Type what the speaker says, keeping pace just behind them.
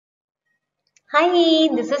Hi,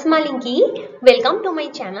 this is Malinki. Welcome to my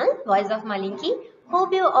channel, Voice of Malinki.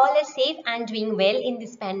 Hope you all are safe and doing well in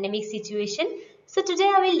this pandemic situation. So today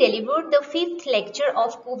I will deliver the 5th lecture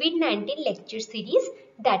of COVID-19 lecture series,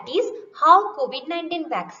 that is how COVID-19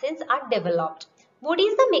 vaccines are developed. What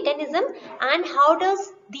is the mechanism and how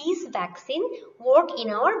does these vaccine work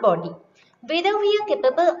in our body? Whether we are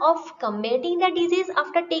capable of combating the disease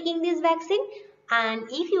after taking this vaccine. And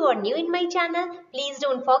if you are new in my channel, please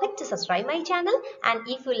don't forget to subscribe my channel. And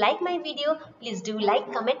if you like my video, please do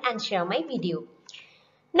like, comment and share my video.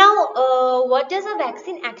 Now, what does a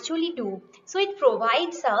vaccine actually do? So, it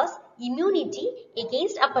provides us immunity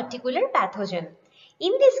against a particular pathogen.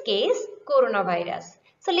 In this case, coronavirus.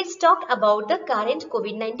 So, let's talk about the current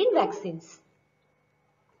COVID-19 vaccines.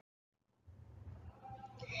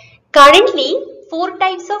 Currently, 4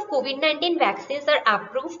 types of COVID-19 vaccines are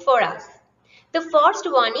approved for us. The first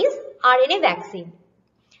one is RNA vaccine.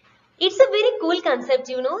 It's a very cool concept,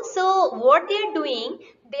 you know. So what they are doing,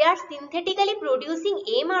 they are synthetically producing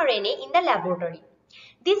mRNA in the laboratory.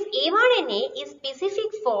 This mRNA is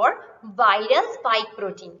specific for viral spike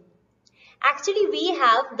protein. Actually, we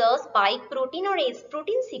have the spike protein or S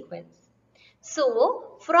protein sequence.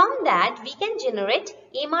 So from that, we can generate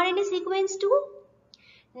mRNA sequence too.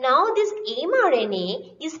 Now this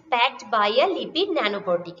mRNA is packed by a lipid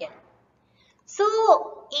nanoparticle.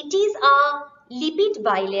 So it is a lipid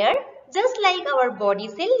bilayer, just like our body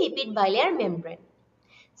cell lipid bilayer membrane.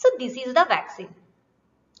 So this is the vaccine.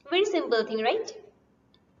 Very simple thing, right?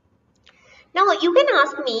 Now you can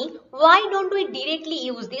ask me, why don't we directly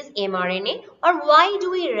use this mRNA or why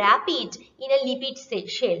do we wrap it in a lipid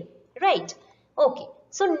shell, right? Okay,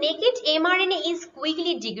 so naked mRNA is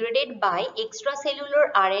quickly degraded by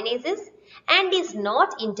extracellular RNases and is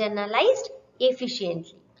not internalized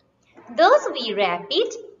efficiently. Thus, we wrap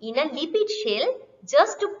it in a lipid shell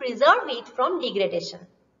just to preserve it from degradation.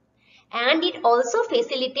 And it also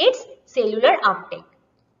facilitates cellular uptake.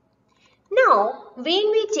 Now, when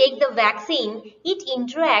we take the vaccine, it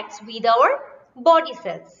interacts with our body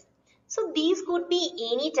cells. So, these could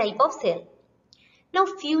be any type of cell. Now,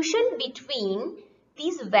 fusion between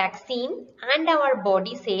this vaccine and our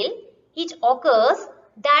body cell, it occurs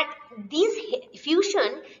that this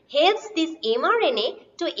fusion helps this mRNA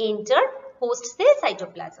to enter host cell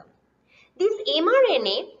cytoplasm. This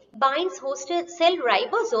mRNA binds host cell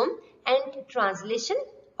ribosome and translation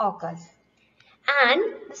occurs. And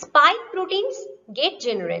the spike proteins get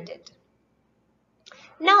generated.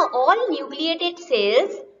 Now all nucleated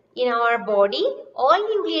cells in our body, all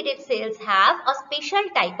nucleated cells have a special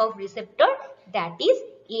type of receptor, that is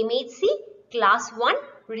MHC class 1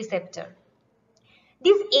 receptor.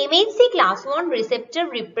 This MHC class 1 receptor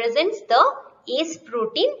represents the S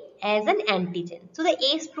protein as an antigen. So the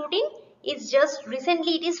S protein is just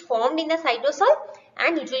recently it is formed in the cytosol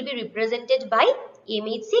and it will be represented by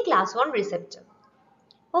MHC class 1 receptor.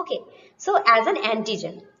 Okay, so as an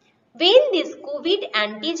antigen. When this COVID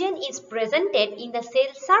antigen is presented in the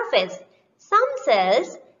cell surface, some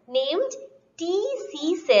cells named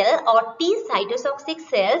TC cell or T cytotoxic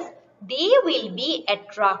cells, they will be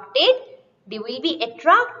attracted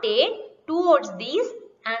towards this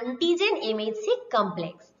antigen MHC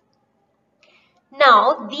complex.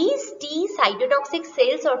 Now, these T cytotoxic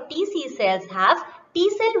cells or TC cells have T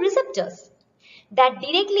cell receptors that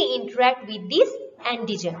directly interact with this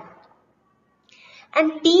antigen.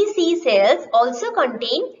 And TC cells also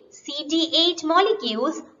contain CD8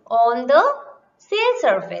 molecules on the cell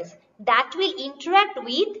surface that will interact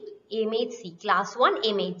with MHC, class 1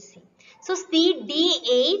 MHC. So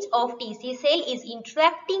CD8 of TC cell is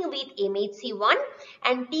interacting with MHC1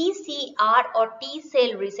 and TCR or T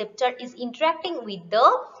cell receptor is interacting with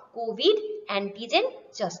the COVID antigen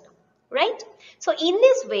just now, right? So in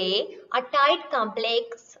this way, a tight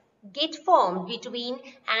complex get formed between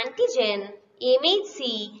antigen,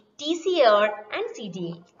 MHC, TCR and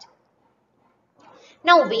CD8.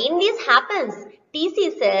 Now when this happens,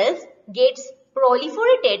 TC cells gets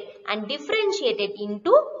proliferated and differentiated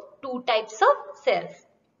into 2 types of cells,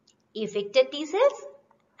 effector T cells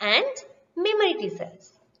and memory T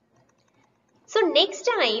cells. So next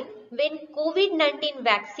time when COVID-19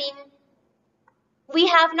 vaccine, we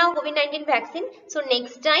have now COVID-19 vaccine. So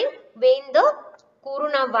next time when the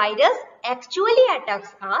coronavirus actually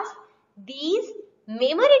attacks us, these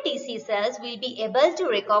memory TC cells will be able to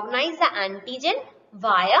recognize the antigen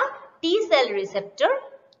via T cell receptor,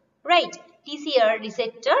 right? TCR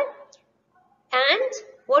receptor, and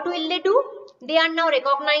what will they do? They are now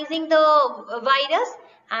recognizing the virus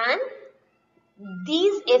and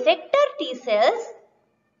these effector T cells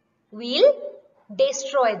will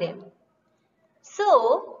destroy them.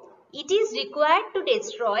 So it is required to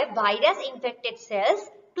destroy virus-infected cells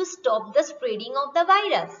to stop the spreading of the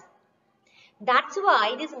virus. That's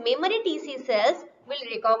why these memory TC cells will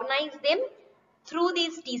recognize them through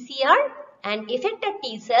this TCR, and affected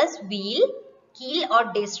T cells will kill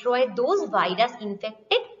or destroy those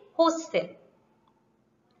virus-infected host cells.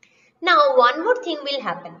 Now, one more thing will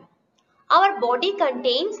happen. Our body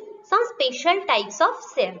contains some special types of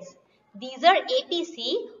cells. These are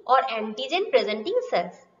APC or antigen presenting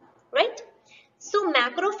cells, right? So,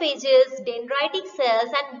 macrophages, dendritic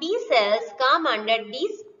cells and B cells come under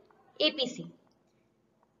these APC.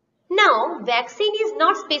 Now, vaccine is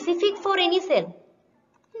not specific for any cell.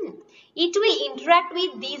 It will interact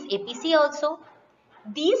with these APC also.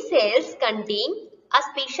 These cells contain a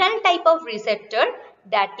special type of receptor,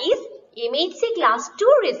 that is MHC class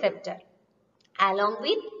 2 receptor along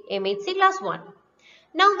with MHC class 1.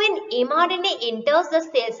 Now, when mRNA enters the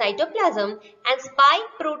cell cytoplasm and spike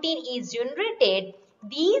protein is generated,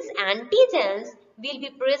 these antigens will be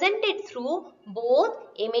presented through both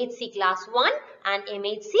MHC class 1 and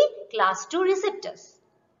MHC class 2 receptors.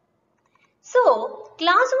 So,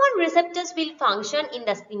 class 1 receptors will function in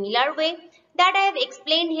the similar way that I have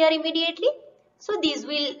explained here immediately. So, these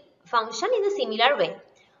will function in a similar way.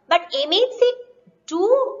 But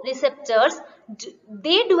MHC2 receptors,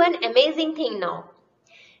 they do an amazing thing now.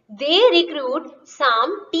 They recruit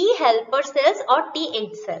some T helper cells or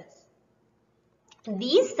Th cells.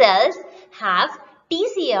 These cells have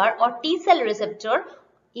TCR or T cell receptor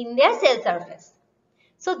in their cell surface.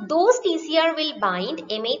 So, those TCR will bind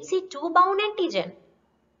MHC2 bound antigen.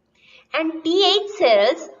 And Th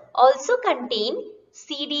cells also contain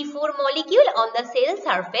CD4 molecule on the cell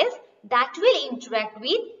surface that will interact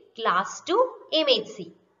with class 2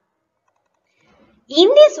 MHC. In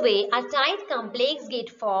this way, a tight complex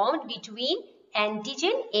gets formed between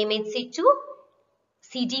antigen MHC2,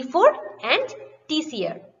 CD4 and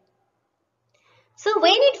TCR. So,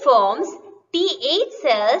 when it forms, Th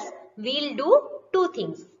cells will do two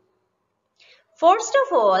things. First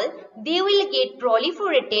of all, they will get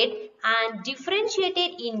proliferated and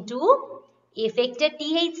differentiated into effector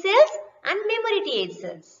Th cells and memory Th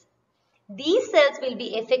cells. These cells will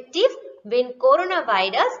be effective when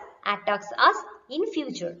coronavirus attacks us in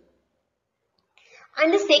future.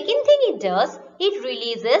 And the second thing it does, it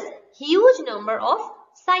releases huge number of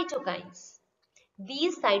cytokines.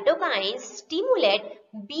 These cytokines stimulate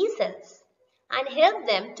B cells and help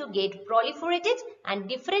them to get proliferated and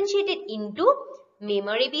differentiated into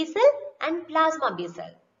memory B cell and plasma B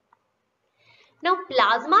cell. Now,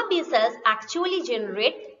 plasma B cells actually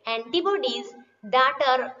generate antibodies that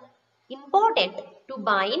are important to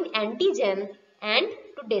bind antigen and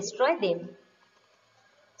to destroy them.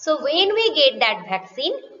 So, when we get that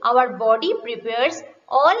vaccine, our body prepares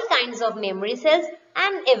all kinds of memory cells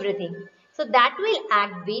and everything. So, that will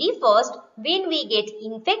act very fast when we get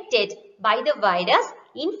infected by the virus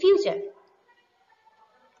in future.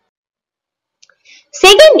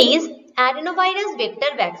 Second is adenovirus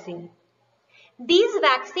vector vaccine. This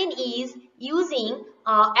vaccine is using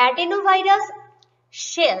adenovirus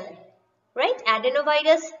shell, right?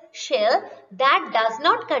 Adenovirus shell that does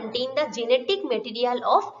not contain the genetic material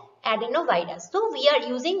of adenovirus. So, we are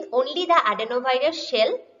using only the adenovirus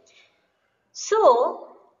shell. So,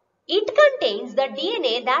 it contains the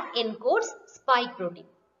DNA that encodes spike protein.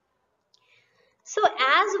 So,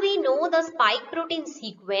 as we know the spike protein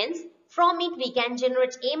sequence, from it we can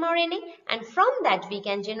generate mRNA and from that we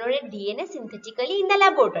can generate DNA synthetically in the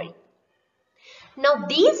laboratory. Now,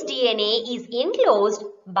 this DNA is enclosed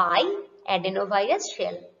by adenovirus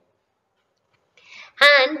shell.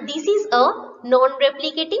 And this is a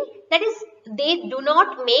non-replicating, that is, they do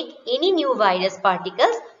not make any new virus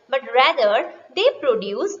particles, but rather they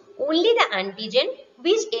produce only the antigen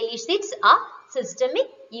which elicits a systemic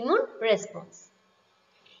immune response.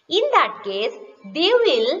 In that case, they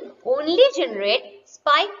will only generate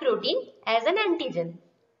spike protein as an antigen.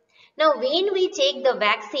 Now, when we take the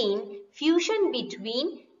vaccine, fusion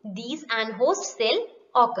between these and host cell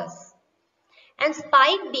occurs. And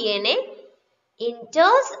spike DNA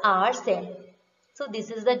enters our cell. So, this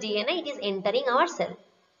is the DNA, it is entering our cell.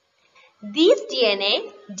 This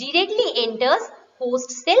DNA directly enters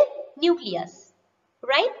host cell nucleus,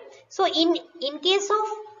 right? So, in case of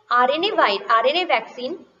RNA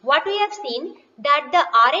vaccine, what we have seen that the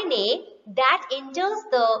RNA that enters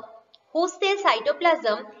the host cell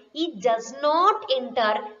cytoplasm, it does not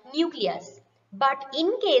enter nucleus. But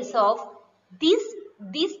in case of this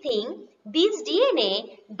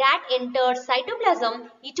DNA that enters cytoplasm,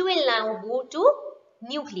 it will now go to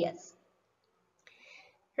nucleus,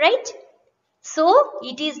 right? So,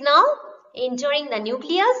 it is now entering the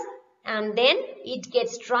nucleus and then it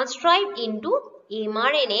gets transcribed into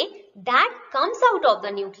mRNA that comes out of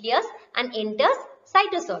the nucleus and enters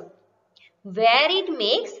cytosol, where it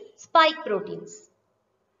makes spike proteins.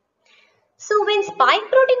 So when spike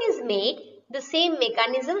protein is made, the same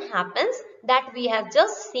mechanism happens that we have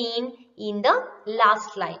just seen in the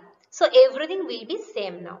last slide. So everything will be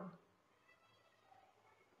same now.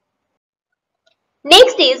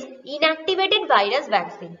 Next is inactivated virus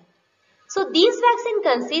vaccine. So this vaccine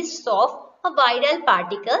consists of a viral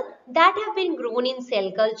particle that have been grown in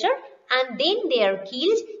cell culture and then they are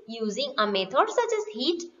killed using a method such as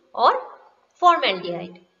heat or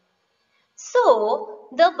formaldehyde. So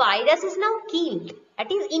the virus is now killed,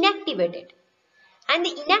 that is inactivated, and the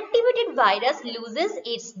inactivated virus loses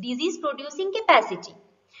its disease producing capacity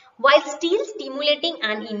while still stimulating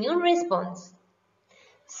an immune response.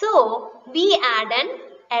 So we add an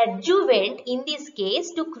adjuvant in this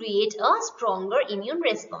case to create a stronger immune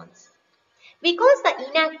response, because the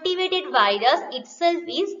inactivated virus itself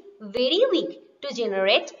is very weak to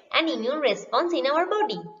generate an immune response in our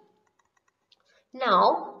body.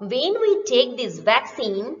 Now, when we take this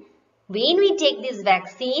vaccine,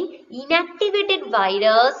 inactivated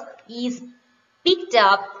virus is picked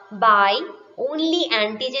up by only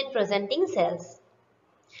antigen presenting cells.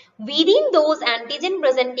 Within those antigen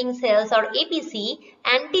presenting cells or APC,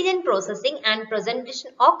 antigen processing and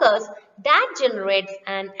presentation occurs that generates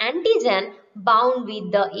an antigen bound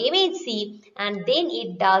with the MHC, and then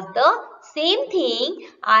it does the same thing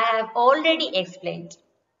I have already explained.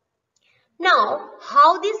 Now,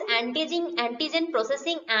 how this antigen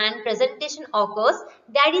processing and presentation occurs,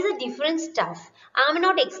 that is a different stuff. I am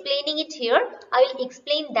not explaining it here. I will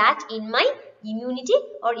explain that in my immunity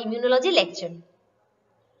or immunology lecture.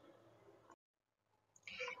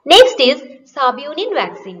 Next is subunit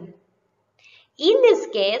vaccine. In this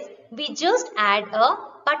case, we just add a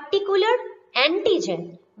particular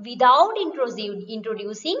antigen without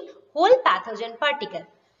introducing whole pathogen particle.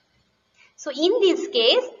 So in this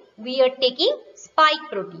case, we are taking spike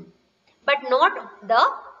protein, but not the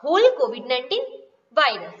whole COVID-19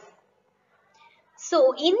 virus.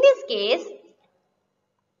 So in this case,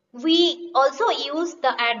 we also use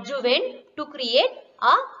the adjuvant to create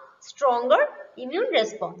a stronger immune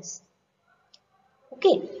response.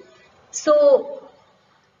 Okay, so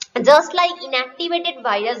just like inactivated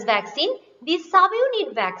virus vaccine, this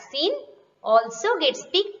subunit vaccine also gets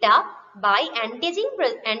picked up by antigen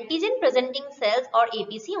presenting cells or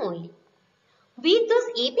APC only. With those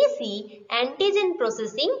APC, antigen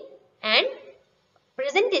processing and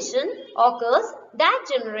presentation occurs that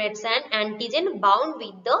generates an antigen bound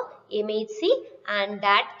with the MHC, and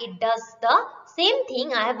that it does the same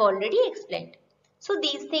thing I have already explained. So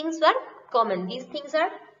these things were common. These things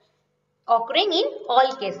are occurring in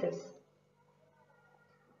all cases.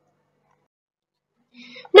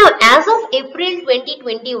 Now, as of April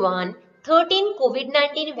 2021, 13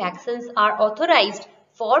 COVID-19 vaccines are authorized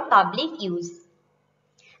for public use.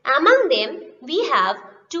 Among them, we have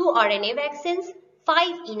 2 RNA vaccines,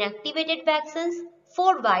 5 inactivated vaccines,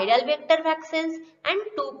 4 viral vector vaccines, and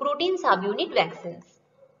 2 protein subunit vaccines.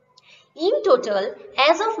 In total,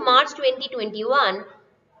 as of March 2021,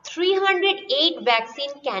 308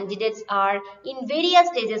 vaccine candidates are in various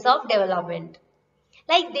stages of development.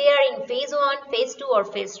 Like they are in phase 1, phase 2 or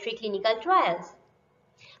phase 3 clinical trials.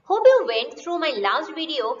 Hope you went through my last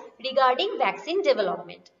video regarding vaccine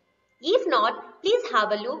development. If not, please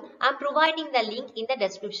have a look. I am providing the link in the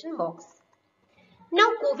description box. Now,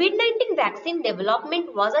 COVID-19 vaccine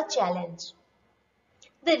development was a challenge.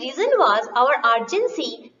 The reason was our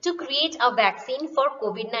urgency to create a vaccine for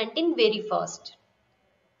COVID-19 very first.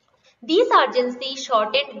 This urgency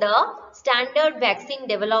shortened the standard vaccine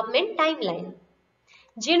development timeline.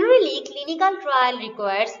 Generally, clinical trial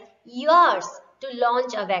requires years to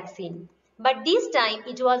launch a vaccine, but this time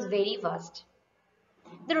it was very fast.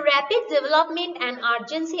 The rapid development and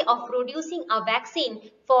urgency of producing a vaccine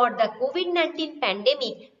for the COVID-19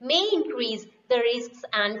 pandemic may increase the risks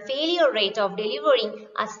and failure rate of delivering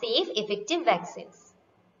a safe, effective vaccines.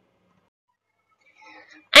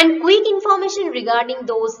 And quick information regarding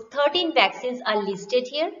those 13 vaccines are listed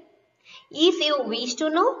here. If you wish to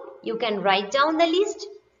know, you can write down the list.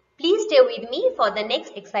 Please stay with me for the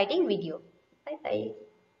next exciting video. Bye bye.